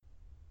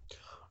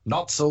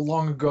Not so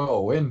long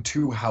ago, in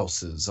two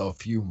houses a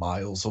few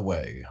miles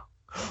away.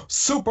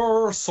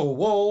 Super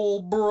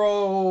Swole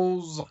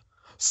Bros!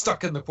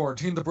 Stuck in the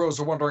quarantine, the bros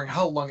are wondering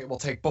how long it will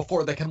take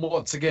before they can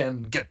once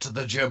again get to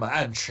the gym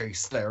and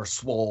chase their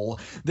swole.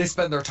 They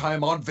spend their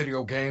time on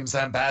video games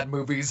and bad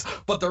movies,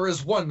 but there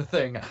is one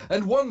thing,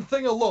 and one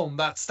thing alone,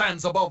 that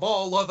stands above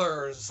all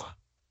others.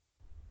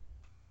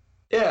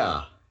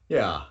 Yeah.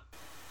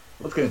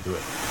 Let's get into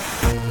it.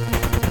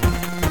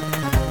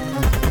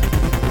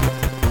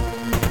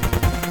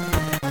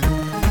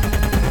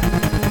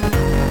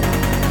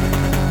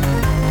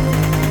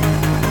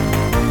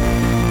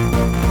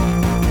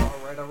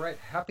 All right.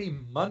 Happy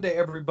Monday,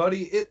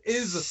 everybody. It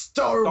is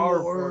Star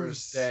Wars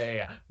Wars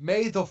Day.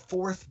 May the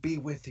 4th be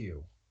with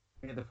you.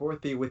 May the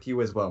 4th be with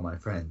you as well, my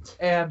friend.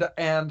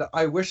 And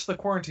I wish the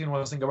quarantine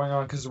wasn't going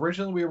on, because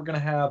originally we were going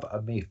to have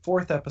a May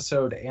 4th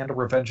episode and a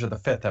Revenge of the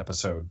 5th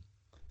episode.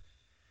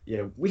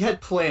 Yeah, we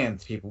had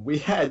plans, people. We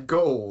had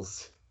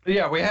goals.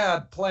 Yeah, we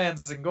had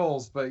plans and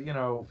goals, but,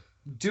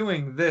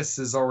 doing this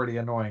is already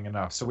annoying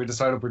enough. So we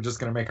decided we're just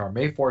going to make our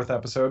May 4th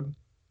episode.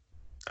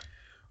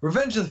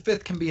 Revenge of the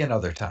 5th can be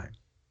another time,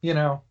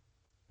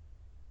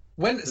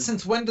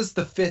 Since when does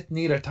the 5th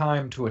need a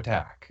time to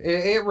attack?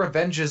 It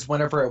revenges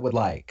whenever it would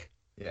like.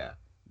 Yeah.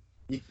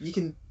 You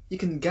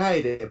can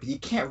guide it, but you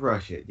can't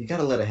rush it. You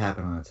gotta let it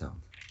happen on its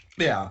own.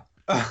 Yeah.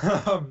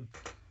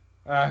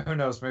 Who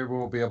knows? Maybe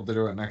we'll be able to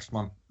do it next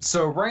month.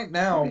 So right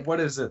now, what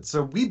is it?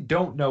 So we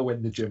don't know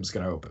when the gym's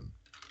going to open.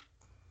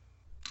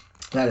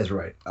 That is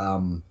right.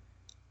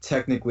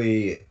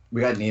 Technically,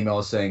 we got an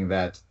email saying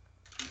that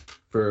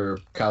for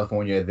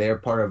California, they're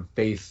part of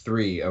phase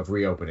 3 of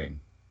reopening.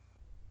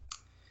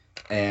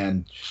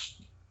 And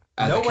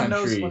no one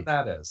knows when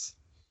that is.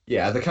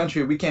 Yeah, as a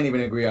country, we can't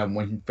even agree on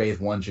when phase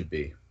 1 should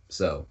be.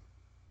 So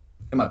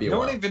it might be a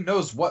while. No one even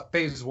knows what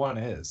phase 1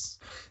 is.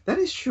 That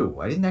is true.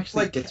 I didn't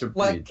actually get to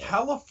read.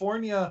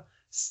 California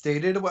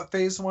stated what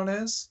phase 1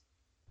 is,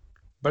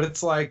 but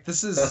it's like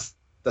this is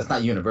that's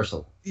not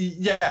universal.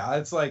 Yeah,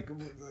 it's like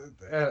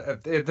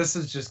this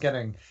is just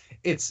getting.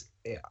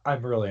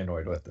 I'm really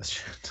annoyed with this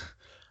shit.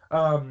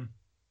 But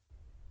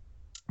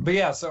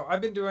yeah, so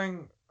I've been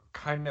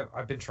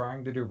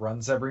trying to do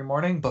runs every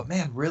morning, but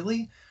man,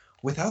 really,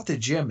 without the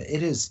gym,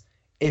 it is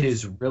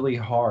really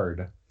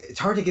hard. It's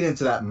hard to get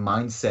into that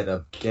mindset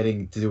of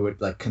getting to do it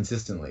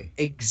consistently.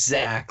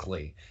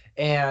 Exactly.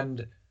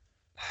 And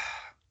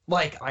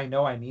I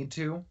know I need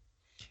to,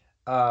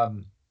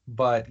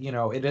 but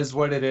it is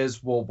what it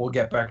is. We'll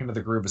get back into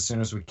the groove as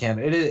soon as we can.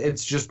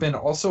 It's just been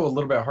also a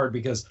little bit hard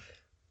because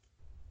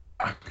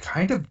I'm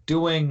kind of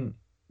doing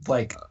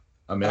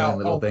a million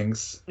little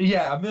things.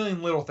 Yeah, a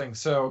million little things.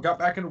 So got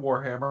back into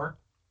Warhammer.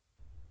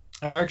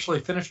 I actually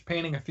finished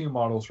painting a few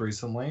models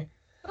recently.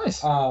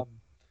 Nice.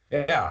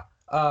 Yeah.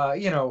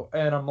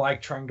 And I'm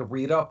trying to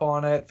read up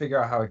on it,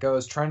 figure out how it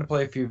goes, trying to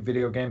play a few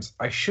video games.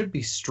 I should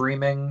be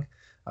streaming,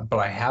 but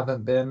I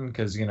haven't been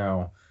because,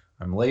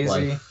 I'm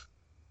lazy. Life.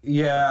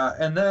 Yeah.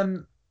 And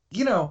then,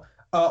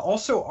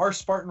 also our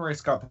Spartan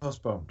race got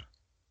postponed.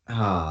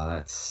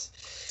 That's...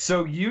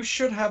 So you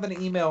should have an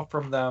email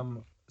from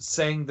them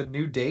saying the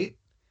new date,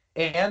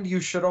 and you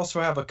should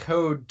also have a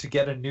code to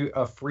get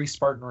a free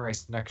Spartan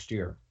race next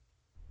year.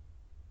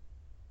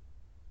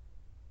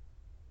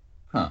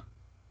 Huh.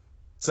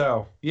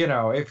 So,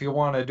 if you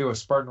want to do a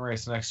Spartan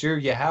race next year,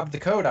 you have the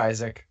code,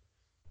 Isaac.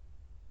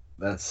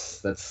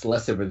 That's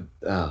less of a...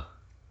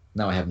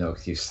 now I have no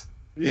excuse.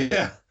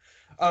 Yeah.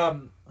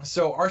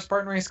 So our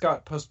Spartan race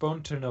got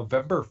postponed to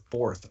November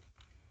 4th.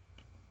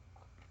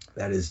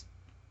 That is...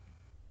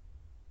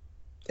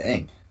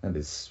 Dang. That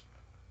is...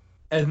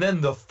 And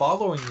then the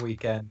following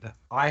weekend,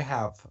 I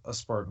have a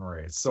Spartan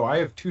race. So I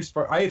have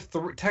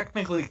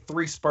technically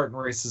three Spartan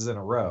races in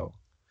a row.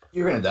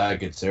 You're gonna die,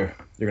 good sir.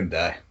 You're gonna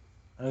die.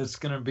 It's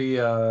gonna be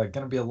a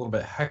little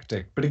bit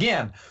hectic. But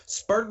again,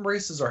 Spartan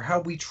races are how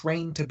we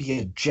train to be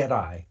a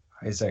Jedi,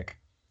 Isaac.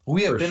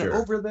 We have been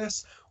over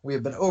this. We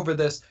have been over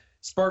this.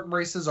 Spartan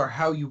races are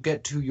how you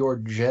get to your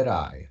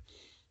Jedi.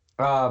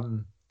 But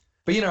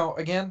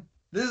again,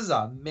 this is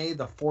a May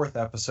the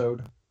 4th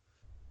episode.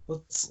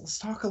 Let's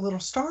talk a little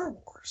Star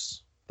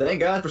Wars.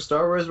 Thank God for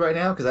Star Wars right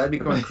now, because I'd be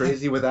going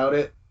crazy without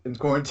it in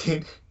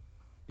quarantine.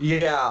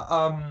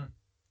 Yeah.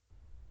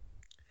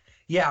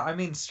 Yeah, I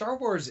mean, Star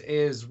Wars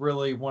is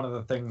really one of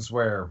the things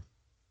where,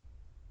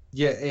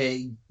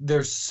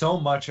 there's so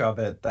much of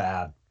it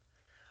that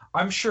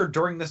I'm sure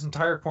during this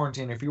entire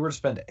quarantine, if you were to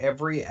spend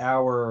every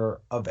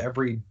hour of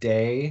every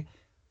day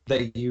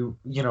that you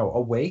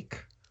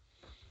awake,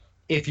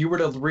 if you were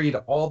to read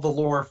all the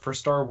lore for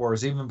Star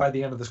Wars, even by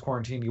the end of this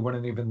quarantine, you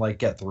wouldn't even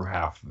get through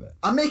half of it.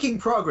 I'm making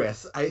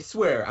progress. I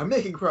swear, I'm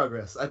making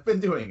progress. I've been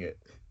doing it.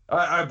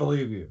 I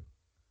believe you.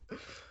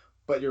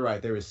 But you're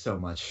right. There is so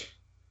much.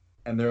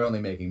 And they're only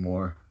making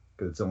more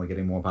because it's only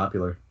getting more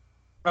popular.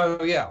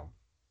 Oh, yeah.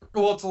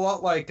 Well, it's a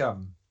lot like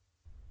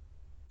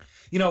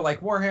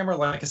Warhammer,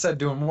 like I said,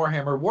 doing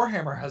Warhammer.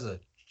 Warhammer has a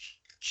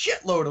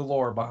shitload of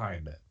lore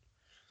behind it.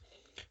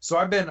 So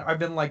I've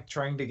been like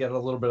trying to get a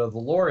little bit of the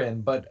lore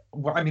in, but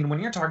I mean, when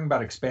you're talking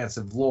about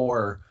expansive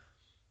lore,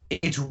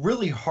 it's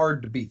really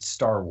hard to beat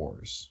Star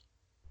Wars.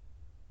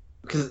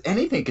 Because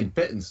anything can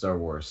fit in Star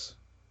Wars,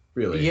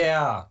 really.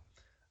 Yeah.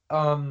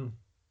 Um,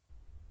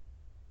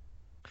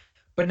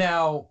 but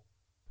now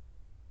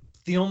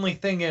the only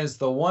thing is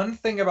the one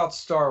thing about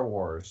Star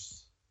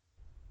Wars,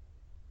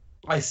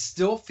 I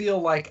still feel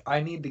like I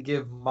need to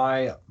give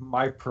my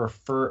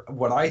prefer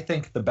what I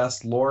think the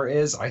best lore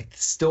is. I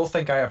still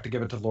think I have to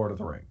give it to Lord of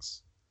the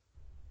Rings.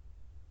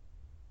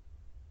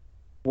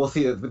 Well,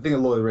 see, the thing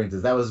of Lord of the Rings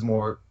is that was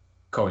more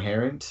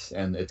coherent,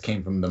 and it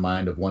came from the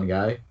mind of one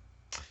guy.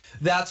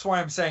 That's why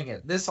I'm saying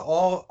it. This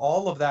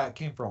all of that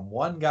came from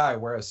one guy,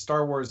 whereas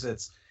Star Wars,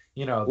 it's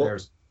Well,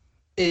 there's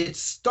it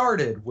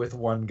started with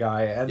one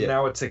guy and yeah,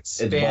 now it's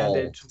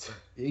expanded. evolved.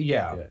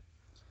 Yeah. Yeah,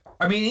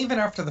 I mean, even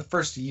after the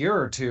first year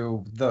or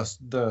two,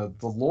 the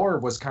lore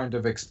was kind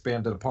of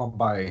expanded upon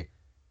by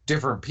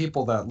different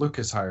people that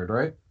Lucas hired,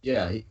 right?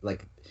 yeah.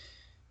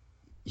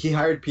 He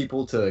hired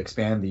people to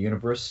expand the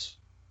universe,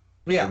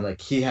 and Yeah.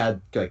 like he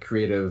had like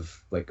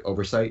creative like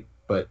oversight,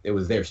 but it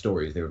was their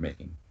stories they were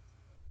making.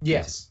 Basically,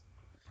 Yes.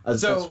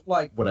 that's So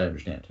like, what I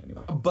understand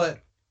anyway. but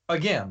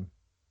again,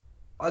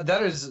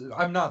 that is,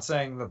 I'm not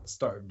saying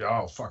that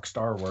oh fuck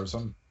Star Wars.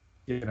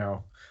 You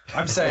know,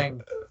 I'm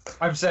saying,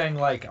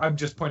 like, I'm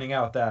just pointing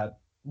out that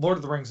Lord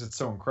of the Rings is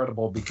so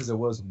incredible because it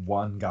was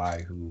one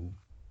guy who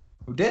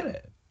did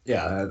it.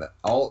 Yeah, that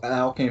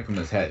all came from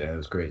his head, and it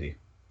was crazy.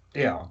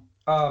 Yeah.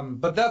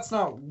 But that's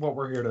not what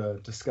we're here to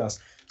discuss.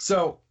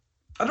 So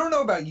I don't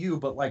know about you,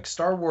 but like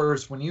Star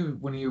Wars, when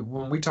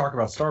we talk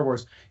about Star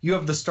Wars, you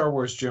have the Star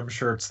Wars gym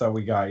shirts that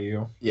we got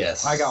you. I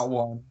Yes, got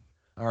one,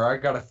 or I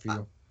got a I,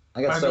 few.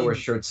 I got I Star Wars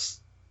mean,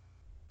 shirts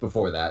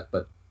before that,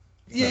 but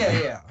yeah,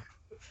 yeah.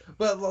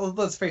 But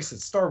let's face it,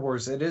 Star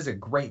Wars, it is a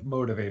great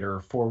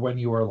motivator for when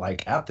you are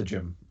like at the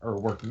gym or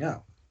working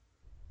out.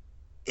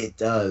 it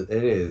does.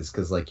 It is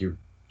because like you're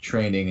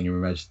training and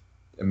you're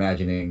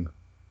imagining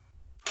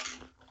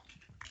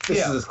this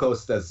is Yeah, as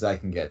close as I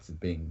can get to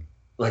being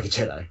like a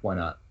Jedi. Why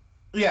not?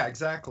 yeah,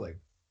 exactly.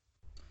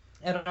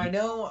 And I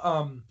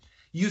know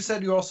you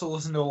said you also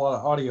listen to a lot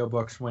of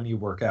audiobooks when you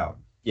work out.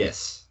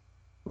 Yes.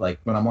 Like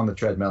when I'm on the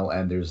treadmill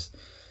and there's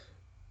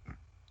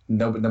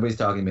nobody's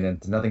talking to me and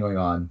there's nothing going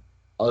on,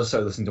 I'll just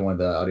start listening to one of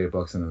the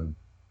audiobooks and then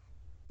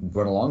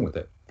run along with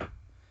it.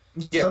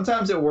 Yeah.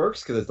 Sometimes it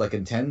works because it's like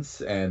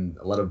intense and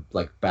a lot of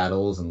like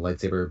battles and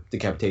lightsaber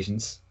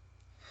decapitations.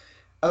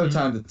 Other Mhm.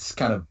 times it's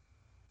kind of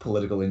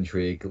political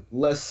intrigue,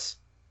 less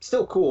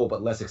still cool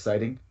but less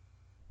exciting.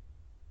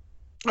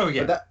 Oh But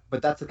yeah.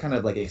 that's the kind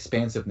of like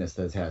expansiveness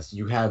that it has.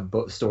 You have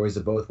both stories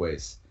of both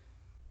ways.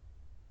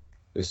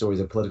 There's stories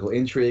of political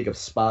intrigue, of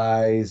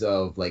spies,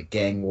 of like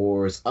gang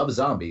wars, of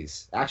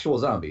zombies, actual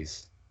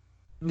zombies.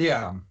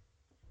 Yeah.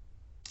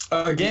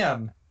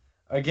 Again,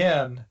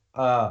 again,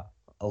 a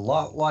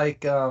lot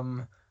like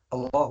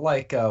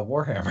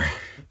Warhammer.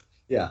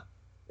 Yeah,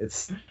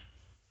 it's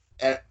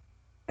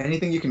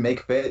anything you can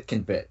make fit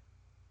can fit.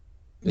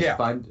 Just Yeah.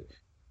 find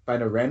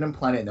a random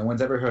planet no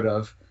one's ever heard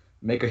of,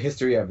 make a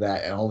history of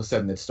that, and all of a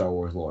sudden it's Star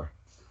Wars lore.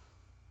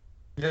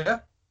 Yeah.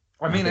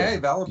 I mean, Okay, hey,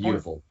 valid point.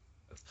 beautiful.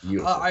 That's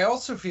beautiful. I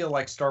also feel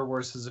like Star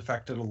Wars has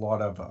affected a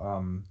lot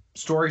of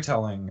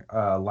storytelling,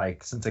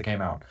 like since it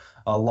came out.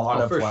 A lot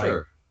Oh, of for like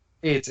sure.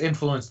 it's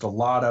influenced a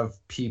lot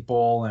of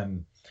people,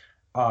 and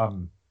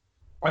um,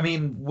 I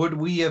mean, would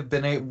we have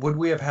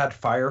had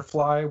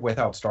Firefly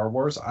without Star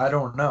Wars? I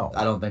don't I know.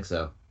 don't think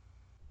so.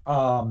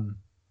 Um,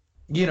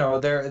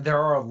 there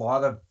are a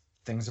lot of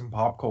things in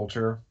pop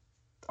culture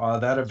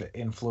that have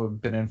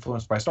been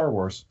influenced by Star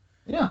Wars.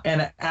 Yeah.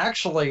 And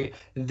actually,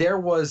 there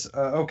was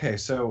okay.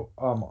 So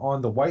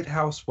on the White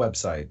House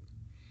website,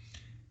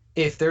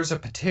 if there's a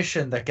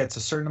petition that gets a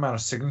certain amount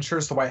of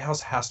signatures, the White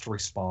House has to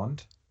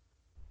respond.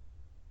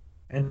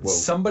 And Whoa.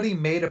 somebody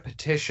made a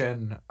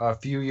petition a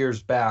few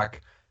years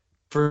back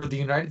for the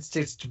United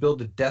States to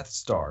build a Death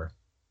Star,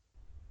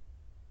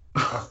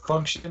 a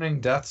functioning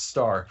Death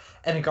Star,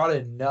 and it got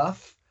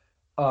enough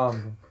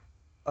um,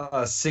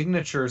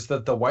 signatures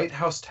that the White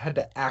House had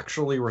to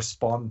actually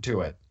respond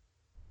to it.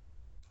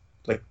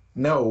 Like,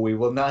 no, we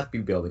will not be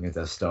building a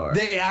Death Star.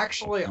 They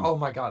actually, oh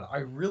my God, I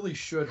really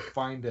should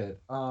find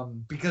it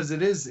because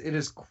it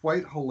is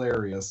quite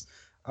hilarious.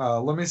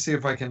 Let me see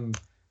if I can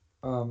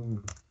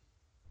um,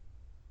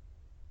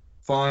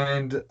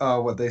 find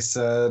what they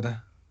said.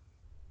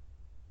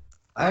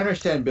 I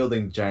understand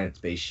building giant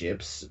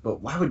spaceships,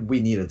 but why would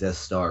we need a Death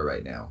Star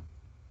right now?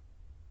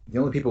 The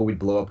only people we'd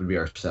blow up would be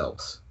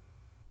ourselves.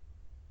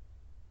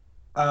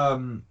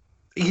 Um,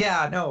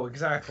 yeah, no,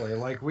 exactly.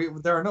 Like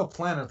there are no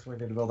planets we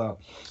need to build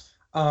out.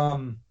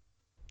 Um,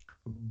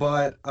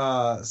 but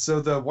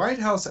so the White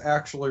House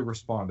actually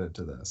responded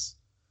to this,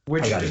 I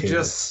which gotta is hear just,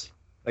 this.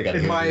 I gotta in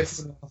hear my this.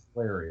 opinion,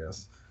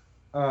 hilarious.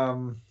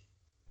 Um,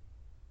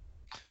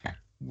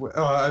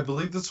 I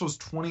believe this was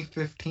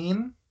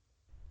 2015.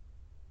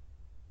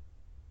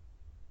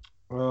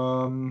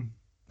 Um,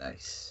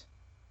 Nice.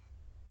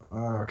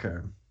 okay.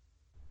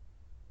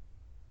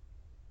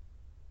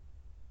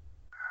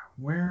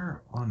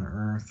 Where on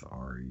earth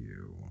are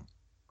you?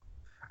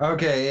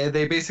 Okay,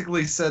 they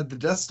basically said the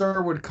Death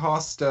Star would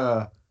cost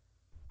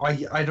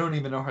I don't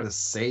even know how to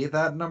say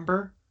that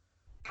number.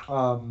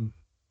 Um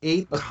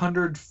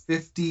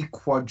 850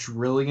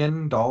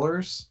 quadrillion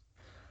dollars.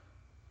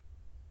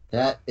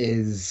 That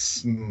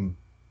is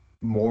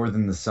more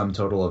than the sum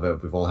total of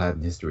it we've all had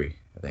in history,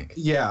 I think.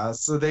 Yeah,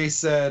 so they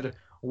said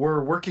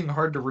we're working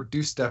hard to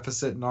reduce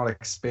deficit, not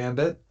expand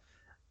it.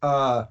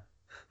 Uh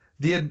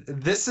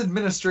this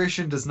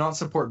administration does not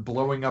support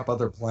blowing up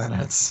other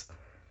planets.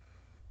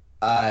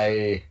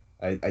 I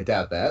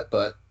doubt that,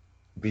 but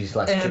we just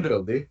lack And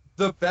capability.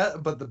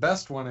 the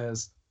best one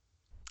is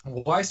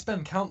why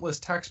spend countless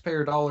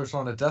taxpayer dollars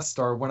on a Death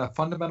Star when a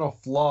fundamental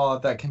flaw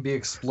that can be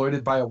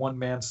exploited by a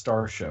one-man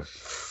starship?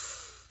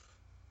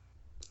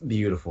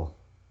 Beautiful.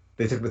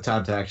 They took the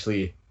time to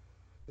actually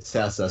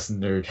sass us,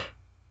 nerd.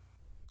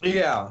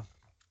 Yeah.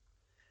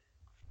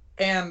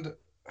 And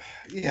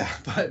yeah,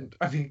 but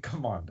I mean,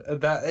 come on.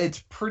 That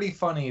it's pretty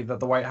funny that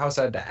the White House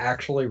had to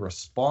actually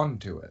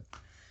respond to it.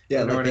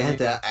 Yeah, You know like what they I had mean?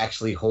 to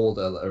actually hold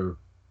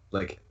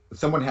like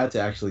someone had to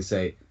actually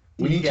say,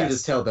 we need you to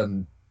Yes. tell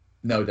them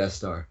no Death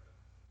Star.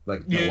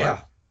 Like, no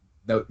Yeah.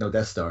 what? No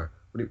Death Star.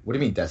 What do you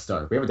mean Death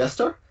Star? We have a Death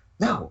Star?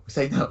 No,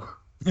 say no.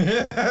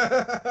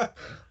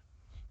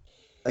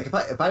 Like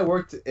if I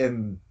worked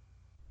in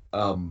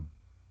um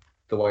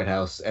the White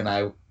House and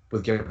I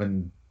was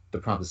given the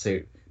prompt to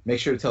say, make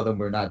sure to tell them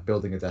we're not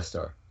building a Death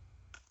Star.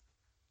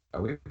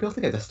 Are we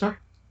building a Death Star?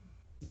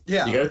 You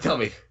Yeah. gotta tell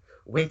me.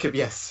 Wink of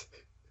yes.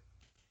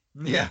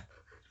 Yeah.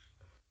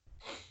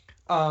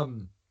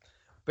 Um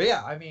But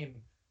yeah, I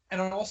mean,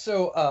 and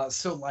also,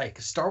 so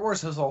like Star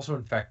Wars has also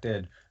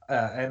infected,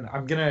 and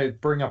I'm gonna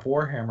bring up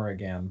Warhammer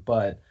again,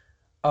 but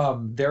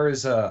there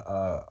is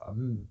a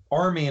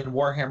army in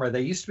Warhammer.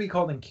 They used to be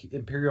called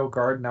Imperial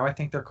Guard. Now I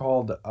think they're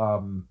called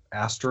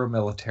Astra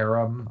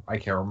Militarum. I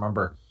can't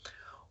remember.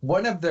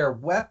 One of their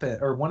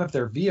one of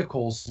their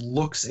vehicles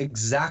looks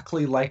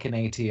exactly like an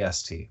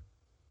ATST.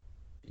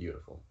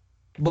 Beautiful.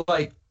 But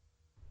like,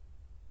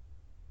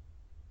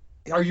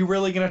 are you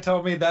really gonna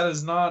tell me that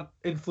is not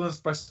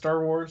influenced by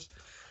Star Wars?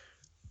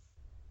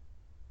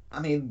 I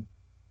mean,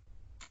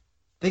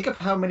 think of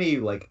how many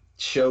like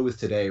shows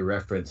today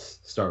reference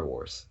Star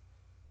Wars.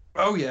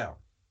 Oh yeah.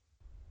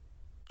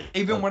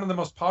 Even Like, one of the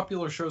most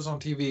popular shows on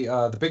TV,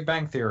 The Big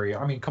Bang Theory.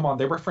 I mean, come on,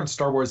 they reference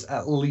Star Wars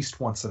at least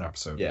once an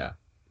episode. yeah,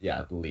 yeah,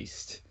 at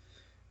least.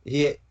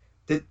 He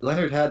did.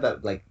 Leonard had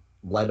that like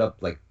light up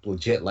like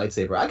legit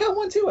lightsaber. I got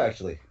one too,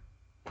 actually.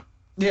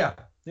 Yeah,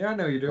 yeah, I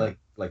know you do.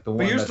 Like the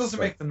But one yours that's doesn't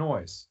like make the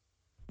noise.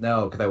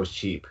 no, because that was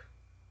cheap.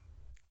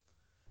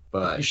 You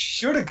But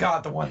should have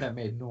got the one that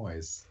made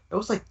noise. it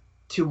was like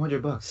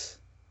 $200.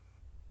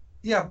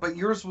 Yeah, but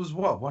yours was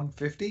what,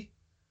 150?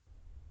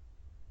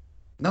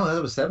 No,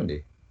 that was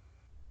 70.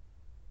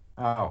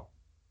 Oh.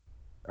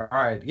 All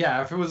right.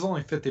 Yeah, if it was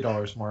only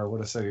 $50 more, I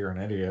would have said you're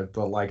an idiot.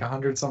 But like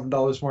 100 something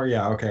dollars more,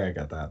 yeah, okay, I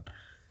get that.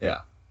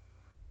 Yeah,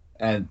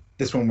 and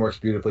this one works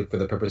beautifully for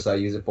the purpose I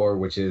use it for,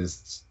 which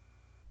is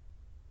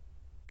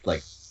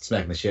like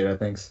smacking the shit out of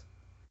things.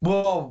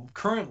 Well,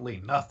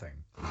 currently nothing.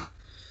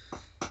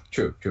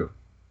 True, true.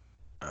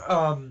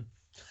 Um,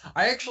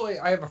 I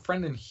have a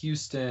friend in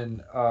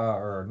Houston,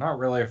 or not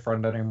really a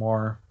friend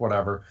anymore,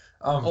 whatever.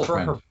 Old For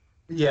friend. her,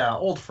 yeah,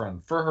 old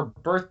friend. For her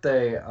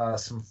birthday,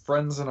 some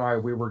friends and I,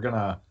 we were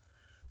gonna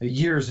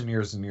years and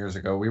years and years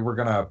ago, we were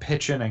gonna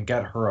pitch in and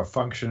get her a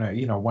function,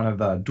 one of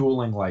the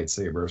dueling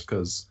lightsabers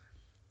because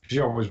she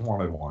always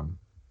wanted one.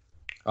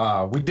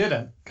 We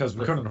didn't because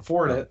we couldn't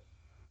afford it,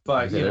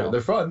 but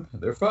They're fun.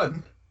 They're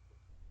fun.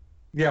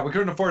 yeah, we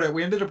couldn't afford it.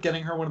 We ended up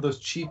getting her one of those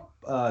cheap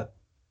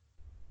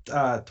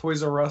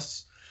Toys R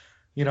Us,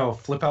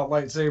 flip out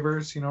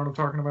lightsabers. You know what I'm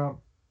talking about?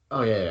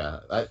 Oh yeah,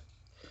 yeah.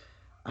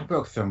 I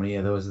broke so many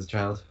of those as a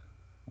child.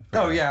 I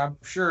Oh forgot. yeah,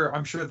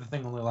 I'm sure the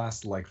thing only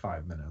lasted like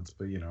 5 minutes,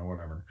 but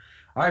whatever.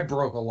 I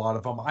broke a lot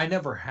of them. I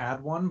never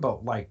had one,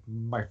 but like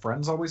my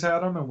friends always had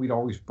them, and we'd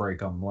always break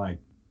them. Like,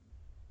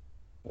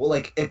 Well,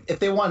 like if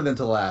they wanted them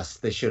to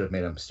last, they should have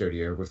made them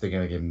sturdier if they're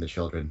gonna give them to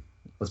children.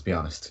 Let's be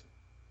honest.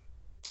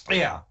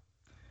 yeah,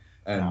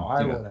 And no,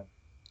 I wouldn't.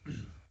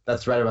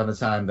 that's right around the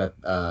time that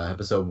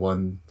episode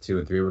 1, 2,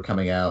 and 3 were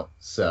coming out.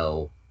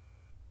 So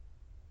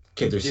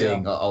kids are Yeah,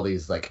 seeing all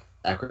these like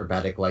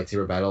acrobatic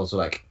lightsaber battles. Are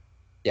like,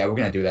 yeah, we're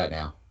gonna do that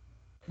now.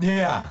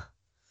 yeah.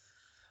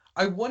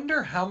 I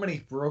wonder how many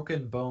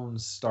broken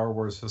bones Star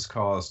Wars has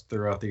caused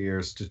throughout the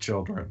years to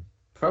children.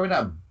 Probably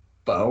not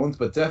bones,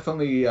 but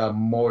definitely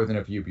more than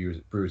a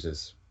few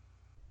bruises.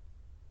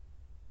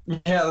 Yeah,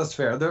 that's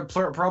fair. There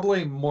are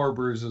probably more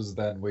bruises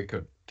than we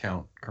could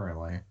count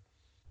currently.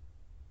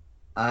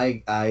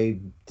 I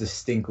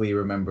distinctly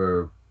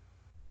remember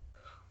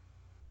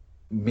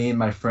me and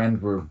my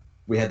friend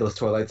we had those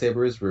toy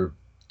lightsabers. We're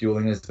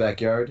dueling in his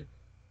backyard.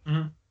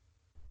 Mhm.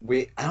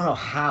 I don't know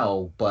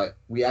how, but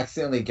we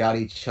accidentally got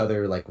each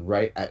other like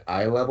right at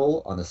eye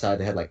level on the side of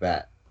the head like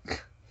that.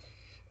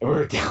 And we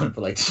were down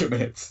for like 2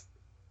 minutes.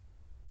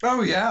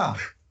 Oh yeah.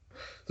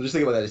 So just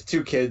think about that. There's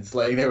two kids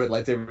laying there with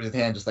lightsabers in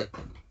hand, just like,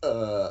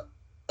 uh,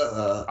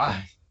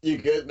 I, You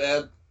good,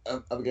 man?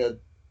 I'm good.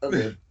 I'm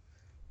good.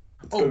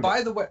 oh,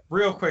 by the way,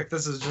 real quick,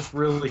 this is just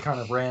really kind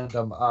of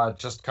random.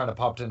 Just kind of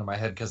popped into my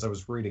head because I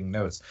was reading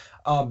notes.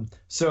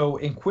 So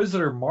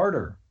Inquisitor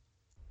Martyr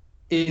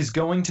is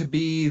going to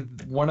be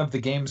one of the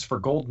games for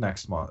gold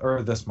next month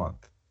or this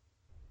month.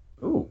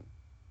 Ooh.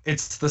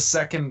 It's the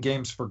second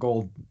games for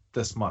gold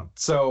this month.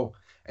 So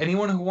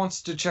anyone who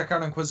wants to check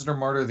out Inquisitor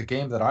Martyr, the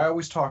game that I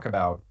always talk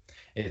about,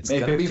 it's May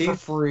going to be for 15th?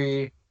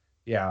 free.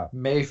 Yeah,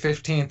 May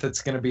 15th,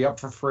 it's going to be up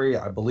for free.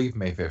 I believe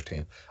May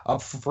 15th.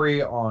 Up for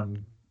free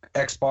on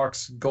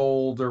Xbox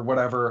Gold or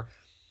whatever.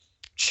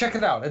 Check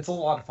it out. It's a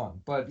lot of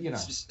fun. But, you know.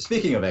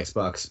 Speaking of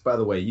Xbox, by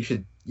the way, you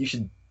should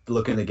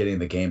look into getting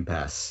the Game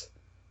Pass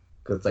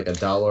because it's like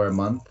 $1 a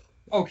month.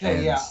 Okay,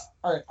 and yeah.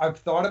 All right, I've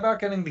thought about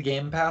getting the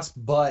Game Pass,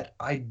 but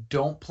I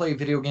don't play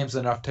video games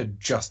enough to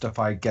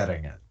justify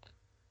getting it.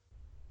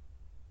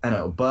 I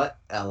know, but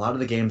a lot of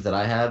the games that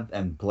I have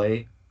and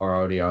play are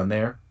already on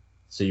there,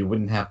 so you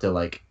wouldn't have to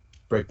like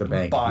break the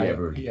bank Buy if you it.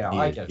 ever Yeah, need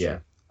I it. get Yeah. you.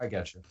 I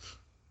get you.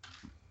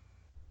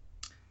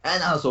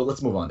 And also,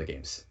 let's move on to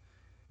games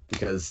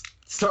because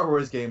Star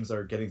Wars games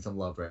are getting some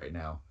love right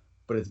now,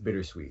 but it's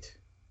bittersweet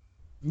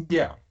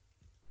Yeah.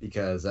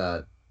 because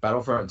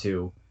Battlefront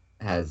 2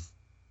 has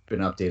been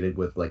updated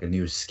with like a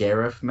new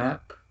Scarif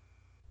map,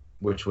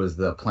 which was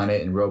the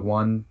planet in Rogue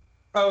One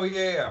Oh, yeah,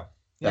 yeah.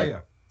 Yeah, That- yeah.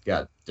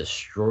 got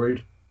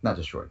destroyed. Not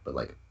destroyed, but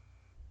like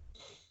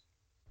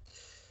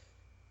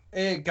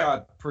It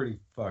got pretty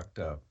fucked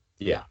up.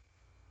 yeah.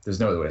 There's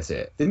no other way to say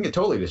it. Didn't get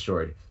totally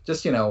destroyed.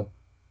 Just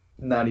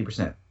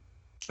 90%.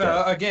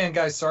 Again,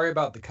 guys, sorry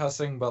about the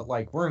cussing, but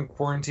like we're in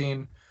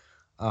quarantine.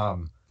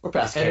 We're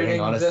past caring,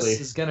 Editing honestly. this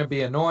is gonna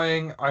be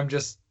annoying. I'm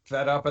just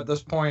fed up at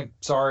this point.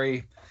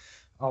 Sorry.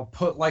 I'll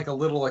put like a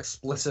little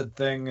explicit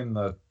thing in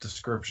the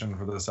description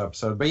for this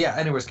episode. But yeah,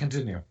 anyways,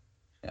 continue.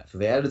 Yeah, so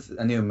they added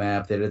a new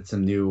map. They added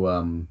some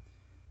new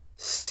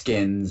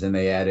skins, and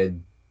they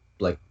added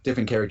like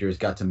different characters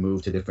got to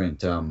move to different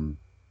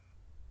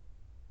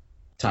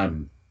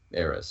time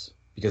eras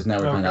because now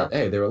we find out,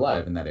 hey, they're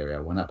alive in that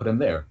area. Why not put them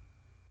there?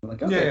 I'm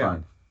like, okay, Yeah.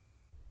 fine.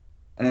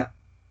 And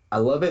I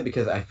love it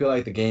because I feel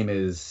like the game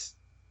is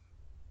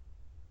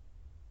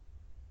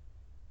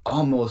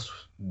almost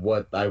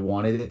what I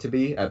wanted it to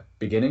be at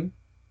beginning.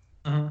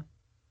 Mhm.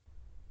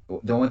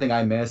 The only thing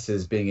I miss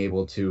is being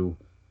able to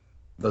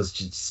those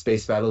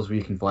space battles where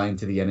you can fly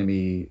into the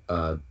enemy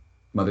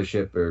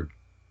mothership or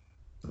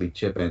fleet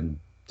ship and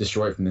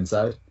destroy it from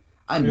inside.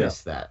 I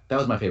miss that. That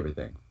was my favorite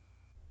thing.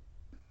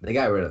 They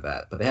got rid of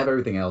that, but they have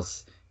everything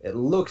else. It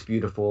looks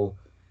beautiful,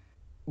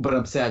 but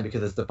I'm sad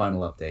because it's the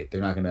final update. They're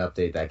not going to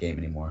update that game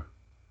anymore.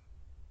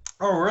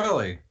 Oh,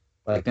 really?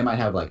 Like they might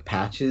have like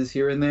patches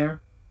here and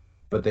there,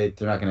 but they're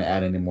not going to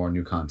add any more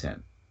new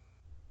content.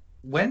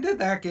 When did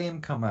that game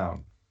come out?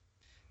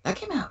 That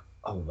came out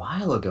a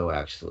while ago,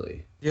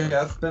 actually.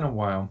 Yeah, it's been a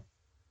while.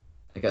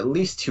 Like at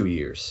least 2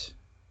 years.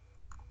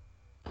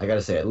 I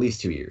gotta say, at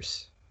least 2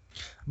 years.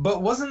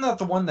 But wasn't that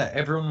the one that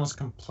everyone was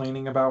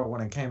complaining about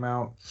when it came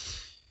out?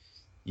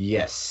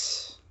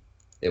 Yes,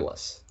 it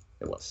was.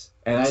 It was.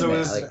 And I So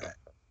admit,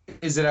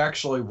 is it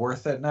actually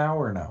worth it now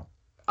or no?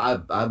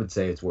 I would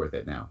say it's worth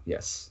it now.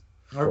 Yes,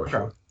 for Okay.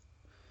 sure.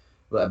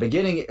 But at the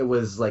beginning, it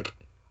was like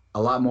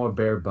a lot more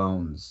bare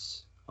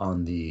bones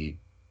on the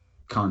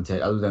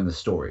content other than the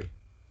story.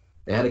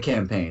 They had a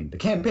campaign. The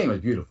campaign was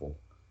beautiful.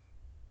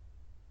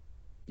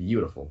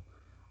 Beautiful.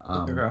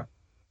 Okay.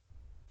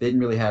 They didn't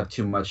really have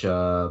too much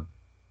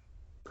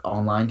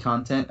online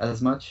content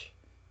as much.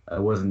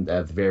 It wasn't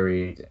as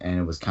varied, and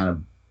it was kind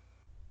of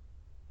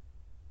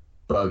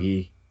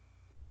buggy.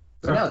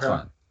 But now it's Okay.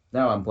 fun.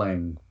 Now I'm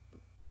playing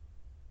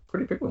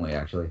pretty frequently,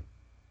 actually.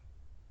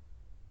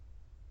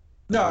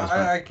 No, That's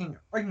fine.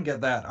 I can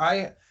get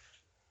that.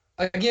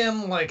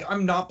 Again, like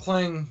I'm not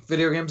playing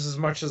video games as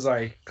much as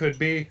I could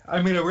be.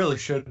 I mean, I really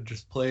should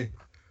just play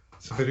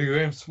some video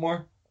games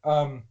more.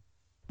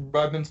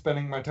 I've been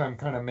spending my time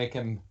kind of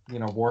making,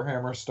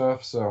 Warhammer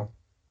stuff, so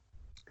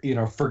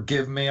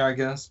forgive me, I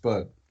guess,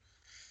 but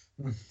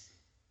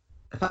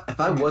If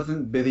I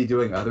wasn't busy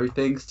doing other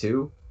things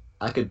too,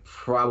 I could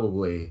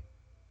probably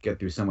get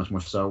through so much more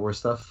Star Wars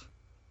stuff.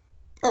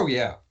 oh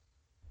yeah.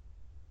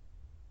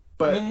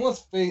 But I mean,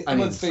 let's face I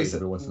need let's to sleep face it.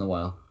 every once in a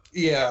while.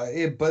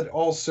 Yeah, but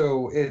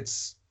also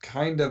it's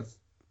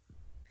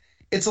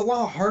it's a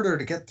lot harder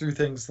to get through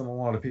things than a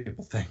lot of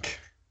people think.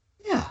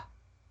 Yeah.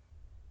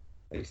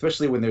 Like,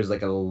 especially when there's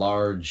like a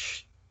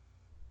large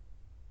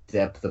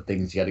depth of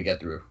things you got to get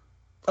through.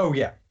 Oh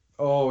yeah.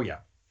 Oh yeah.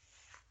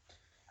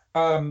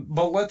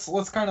 But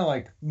let's kind of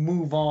like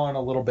move on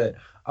a little bit.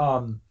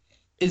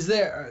 Is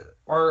there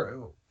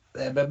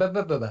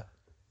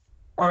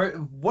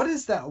what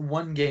is that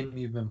one game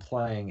you've been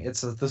playing?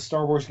 It's the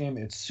Star Wars game.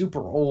 It's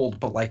super old,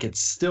 but like it's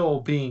still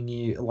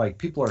being like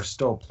people are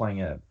still playing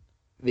it.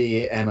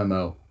 The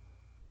MMO.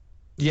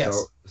 Yes.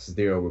 So,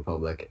 Zero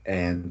Republic,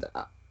 and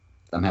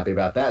I'm happy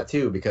about that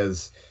too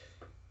because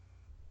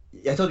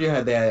I told you I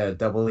had that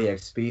double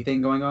EXP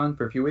thing going on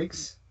for a few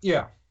weeks.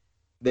 Yeah.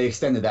 They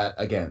extended that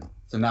again,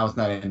 so now it's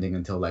not ending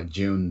until like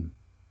June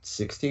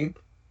 16th.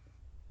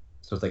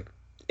 So it's like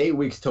 8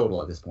 weeks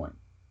total at this point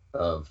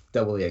of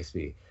double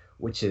EXP,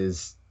 which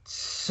is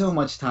so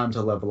much time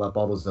to level up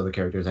all those other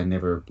characters I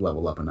never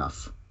level up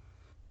enough.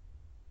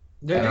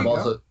 There And you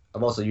go.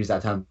 I've also used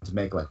that time to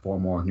make like 4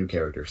 more new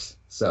characters.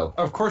 So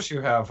Of course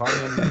you have.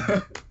 I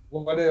mean,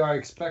 what do I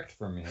expect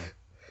from you?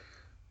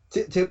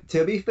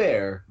 to be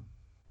fair,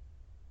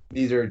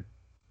 these are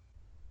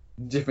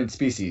different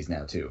species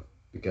now too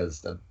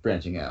because of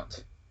branching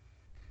out.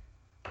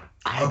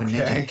 I have a Okay.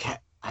 ninja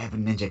cat. I have a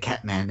ninja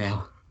cat man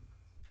now.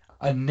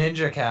 A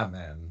Ninja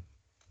Catman.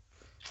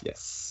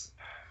 Yes.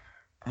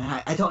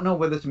 And I don't know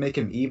whether to make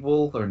him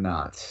evil or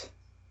not.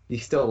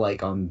 He's still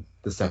like on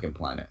the second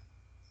planet.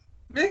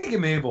 Make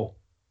him evil.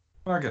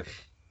 Fuck it.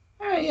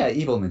 Alright, yeah,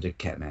 evil ninja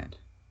cat man.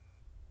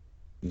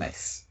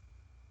 Nice.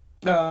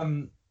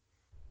 Um,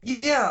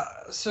 yeah,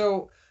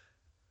 so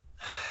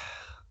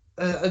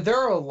there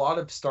are a lot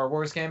of Star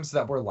Wars games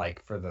that were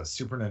like for the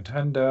Super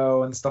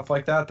Nintendo and stuff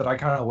like that I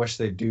kind of wish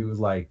they do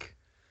like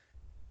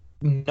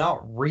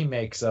not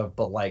remakes of,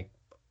 but like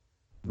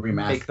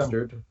make them,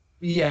 Remastered.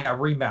 yeah,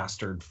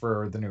 remastered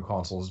for the new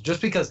consoles.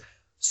 Just because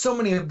so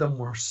many of them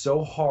were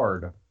so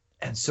hard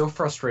and so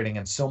frustrating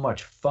and so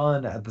much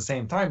fun at the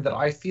same time that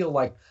I feel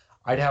like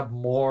I'd have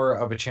more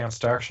of a chance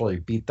to actually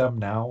beat them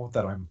now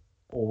that I'm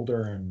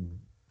older and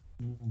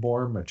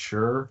more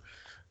mature,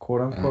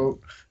 quote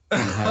unquote.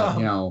 And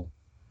have,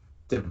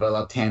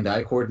 developed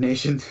hand-eye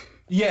coordination.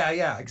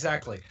 Yeah,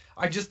 exactly.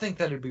 I just think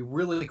that it'd be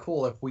really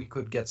cool if we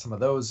could get some of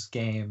those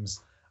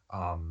games,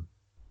 um,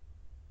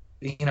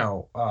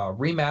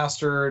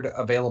 remastered,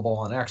 available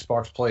on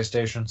Xbox,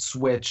 PlayStation,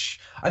 Switch.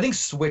 I think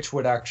Switch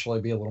would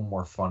actually be a little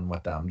more fun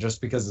with them,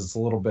 just because it's a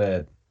little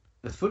bit.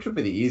 The Switch would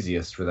be the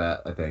easiest for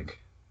that, I think.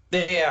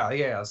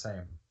 Yeah,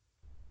 same.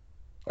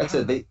 That's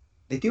it.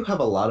 They do have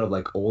a lot of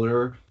like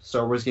older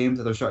Star Wars games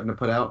that they're starting to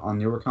put out on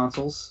newer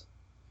consoles.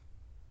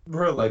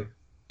 Really? Like,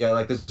 yeah,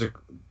 like this,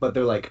 but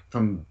they're like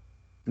from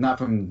not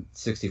from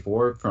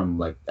 64, from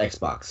like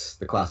Xbox,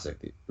 the classic,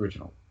 the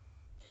original.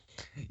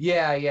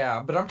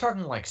 Yeah, but I'm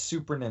talking like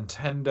Super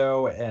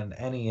Nintendo and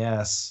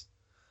NES,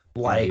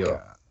 like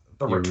the, the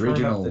the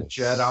Return of the original.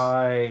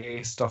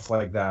 Jedi, stuff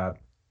like that.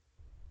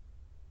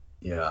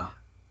 Yeah.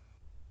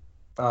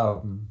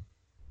 Um,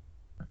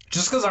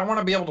 just because I want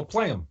to be able to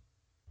play them.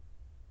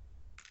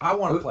 I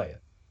want to It play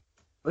it.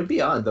 would be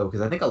odd though,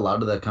 because I think a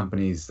lot of the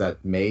companies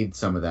that made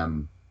some of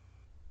them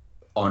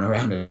aren't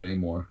around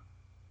anymore.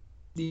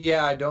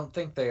 Yeah, I don't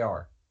think they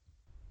are.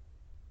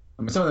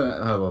 I mean, some of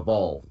them have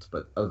evolved,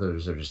 but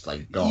others are just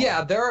like gone.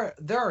 Yeah, there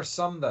are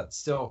some that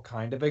still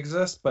kind of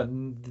exist, but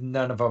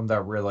none of them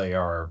that really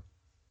are.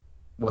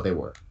 What they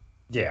were.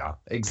 Yeah,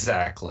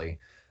 exactly.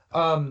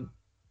 Um,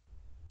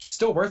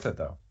 Still worth it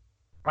though.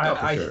 Oh,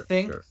 for I sure.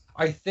 think Sure.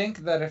 I think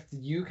that if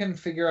you can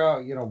figure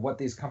out, what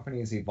these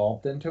companies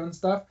evolved into and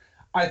stuff,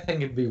 I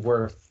think it'd be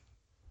worth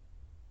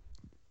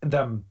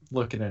them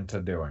looking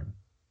into doing.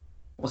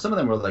 Well, some of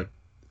them were like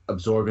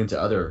absorbed into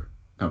other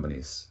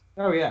companies.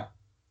 Oh yeah.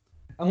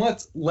 And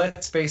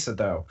let's face it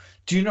though.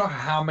 Do you know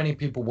how many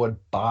people would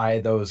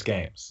buy those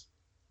games?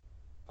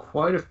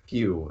 Quite a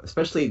few,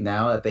 especially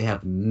now that they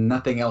have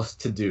nothing else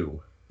to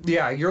do.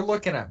 Yeah, you're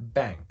looking at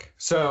bank.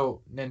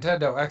 So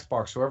Nintendo,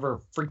 Xbox,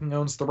 whoever freaking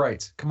owns the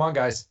rights, come on,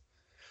 guys,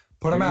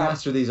 put them out.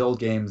 Remaster these old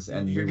games,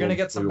 and You're gonna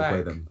get some we will play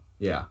back. them.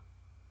 Yeah,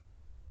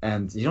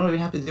 and you don't even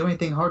have to do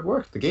anything hard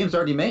work. The game's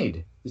already made.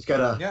 You just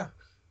gotta Yeah,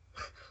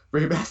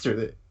 remaster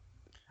it,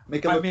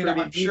 make it I look mean,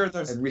 pretty I'm sure neat,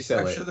 there's and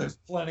resell I'm it. sure there's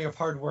plenty of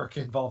hard work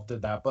involved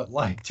in that, but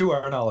like to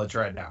our knowledge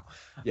right now.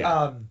 Yeah,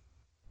 Um,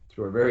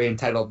 through our very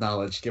entitled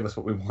knowledge, give us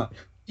what we want.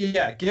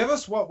 yeah, give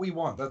us what we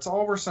want. That's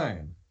all we're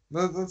saying.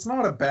 That's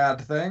not a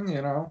bad thing.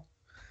 Yeah,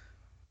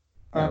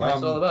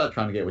 life's all Um, about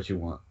trying to get what you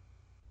want.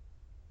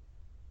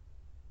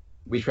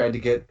 We tried to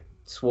get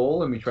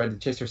Swole, and we tried to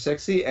chase her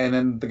sexy, and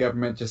then the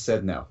government just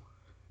said no.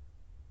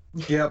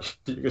 yep.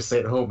 You're gonna stay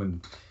at home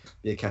and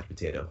be a couch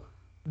potato.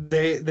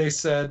 They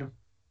said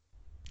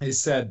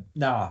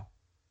nah,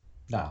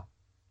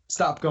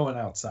 stop going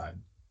outside.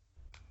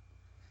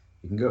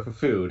 You can go for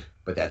food,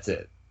 but that's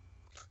it.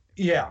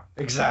 Yeah,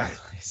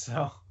 exactly.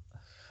 So,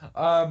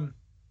 um,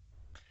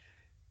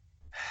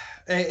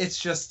 it's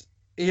just,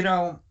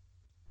 I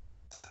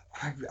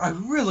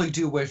really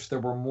do wish there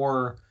were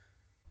more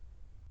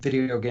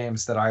video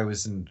games that I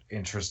was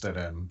interested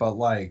in, but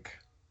like,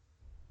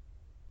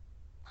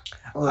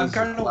 Well, I'm there's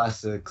kind the of,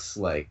 classics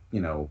like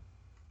the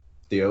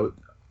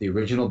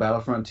original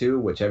Battlefront 2,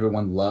 which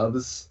everyone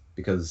loves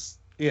because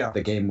yeah,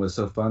 the game was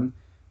so fun.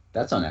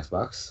 That's on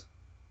Xbox,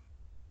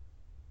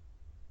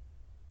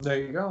 there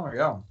you go.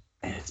 Yeah.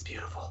 and it's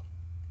beautiful.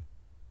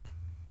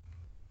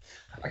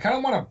 I kind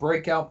of want to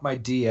break out my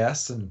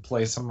DS and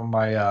play some of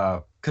my,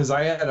 because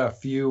I had a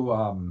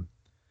few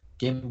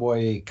Game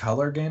Boy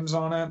Color games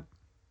on it.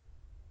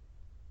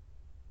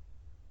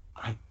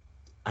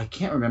 I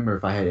can't remember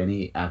if I had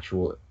any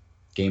actual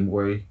Game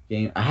Boy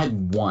game. I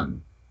had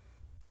one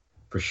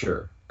for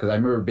sure because I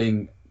remember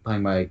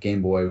playing my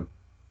Game Boy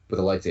with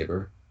a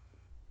lightsaber,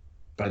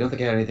 but I don't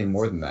think I had anything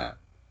more than that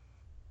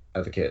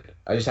as a kid.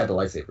 I just had the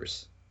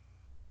lightsabers.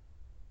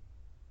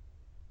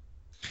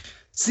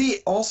 See,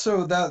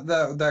 also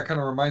that kind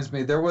of reminds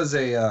me.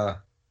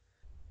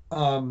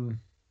 Um,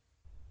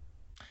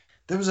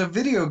 there was a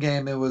video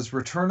game. It was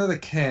Return of the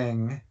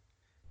King,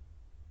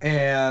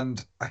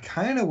 and I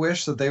kind of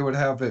wish that they would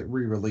have it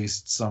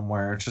re-released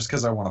somewhere, just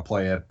because I want to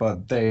play it.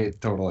 But they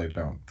totally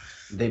don't.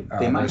 They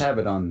might have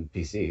it on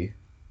PC.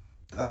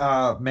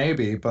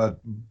 Maybe, but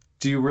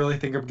do you really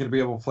think I'm going to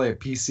be able to play a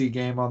PC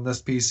game on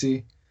this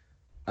PC?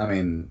 I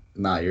mean,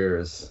 not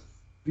yours.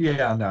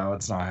 Yeah, no,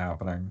 it's not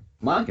happening.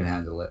 Mine can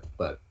handle it,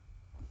 but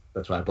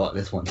that's why I bought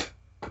this one.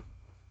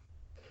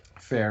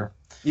 Fair.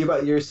 You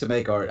bought yours to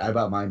make art. I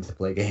bought mine to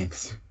play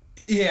games.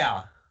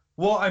 Yeah.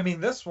 Well, I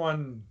mean, this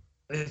one,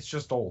 it's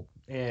just old.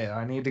 Yeah,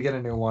 I need to get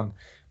a new one.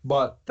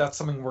 But that's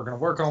something we're going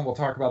to work on. We'll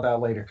talk about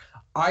that later.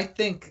 I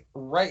think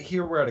right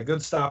here we're at a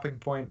good stopping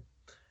point.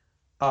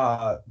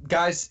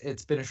 Guys,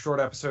 it's been a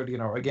short episode.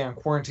 Again,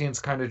 quarantine's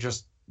kind of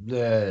just...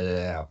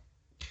 but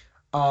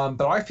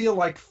I feel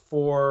like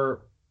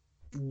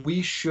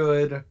we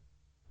should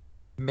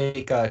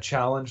make a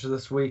challenge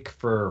this week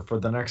for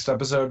the next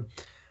episode.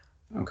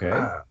 Okay.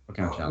 What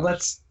kind of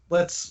challenge?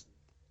 Let's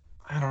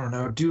I don't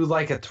know, do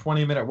like a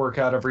 20-minute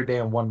workout every day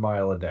and 1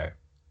 mile a day.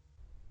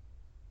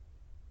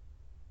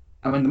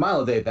 I mean, the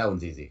mile a day, that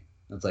one's easy.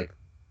 That's like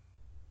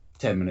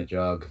 10-minute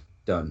jog,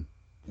 done.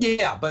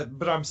 Yeah, but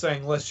I'm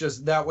saying let's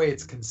just, that way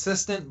it's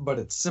consistent, but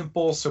it's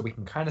simple, so we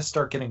can kind of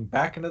start getting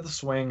back into the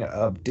swing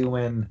of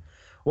doing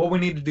what we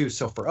need to do.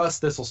 So for us,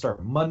 this will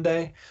start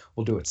Monday.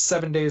 We'll do it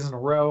 7 days in a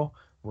row,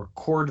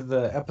 record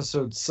the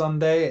episode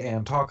Sunday,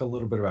 and talk a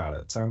little bit about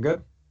it. Sound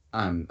good?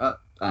 I'm not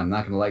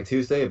gonna like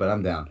Tuesday, but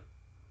I'm down.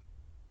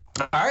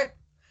 All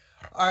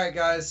right,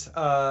 guys.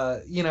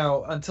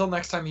 Until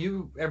next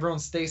time, everyone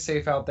stay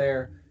safe out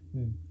there.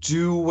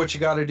 Do what you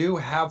got to do.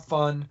 Have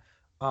fun.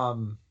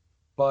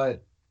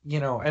 But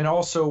and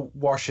also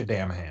wash your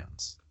damn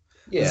hands.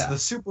 Yeah. This is the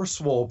Super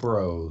Swole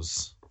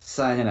Bros.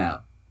 Signing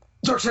out.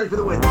 Dark side for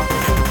the win.